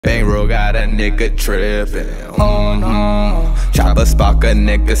Bankroll got a nigga trippin', Chopper spark a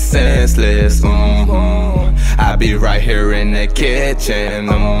nigga senseless, I be right here in the kitchen,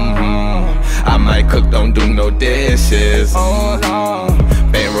 I might cook, don't do no dishes,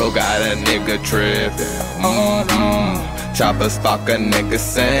 Bankroll got a nigga trippin', Chopper spark a nigga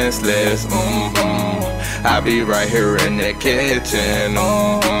senseless, I be right here in the kitchen,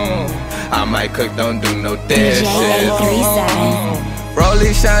 I might cook, don't do no dishes. MGE Freestyle.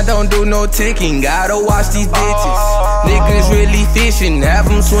 Rolling shine, don't do no ticking, gotta watch these bitches. Niggas really fishing, have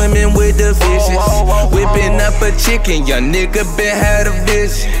them swimming with the fishes. Whipping up a chicken, young nigga been had a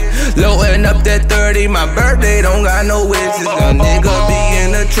vision. Loading up that 30, my birthday don't got no wishes. Young nigga be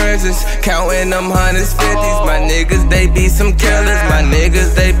in the trenches, counting them hundreds, fifties. My niggas, they be some killers. My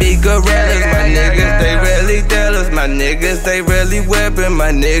niggas, they be gorillas. My niggas, they really dealers. My niggas, they really whipping.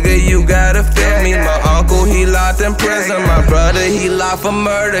 My nigga, you gotta feel me. My uncle, he locked in prison. My brother, he locked for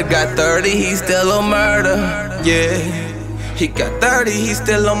murder. Got 30, he still a murder. Yeah, he got 30, he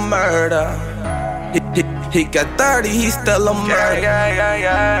still a murder. He got 30, he still a murder.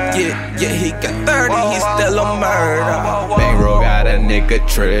 Yeah, he got 30, he still a murder. Bankroll got a nigga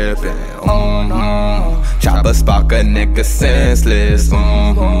trippin', Chopper spark a nigga senseless,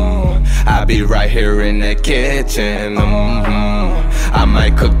 I be right here in the kitchen, I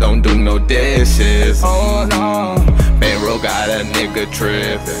might cook, don't do no dishes, Bankroll got a nigga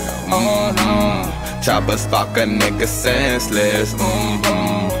trippin', Chopper spark a nigga senseless,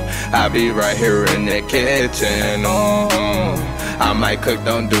 I be right here in the kitchen, I might cook,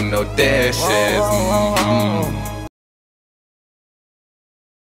 don't do no dishes.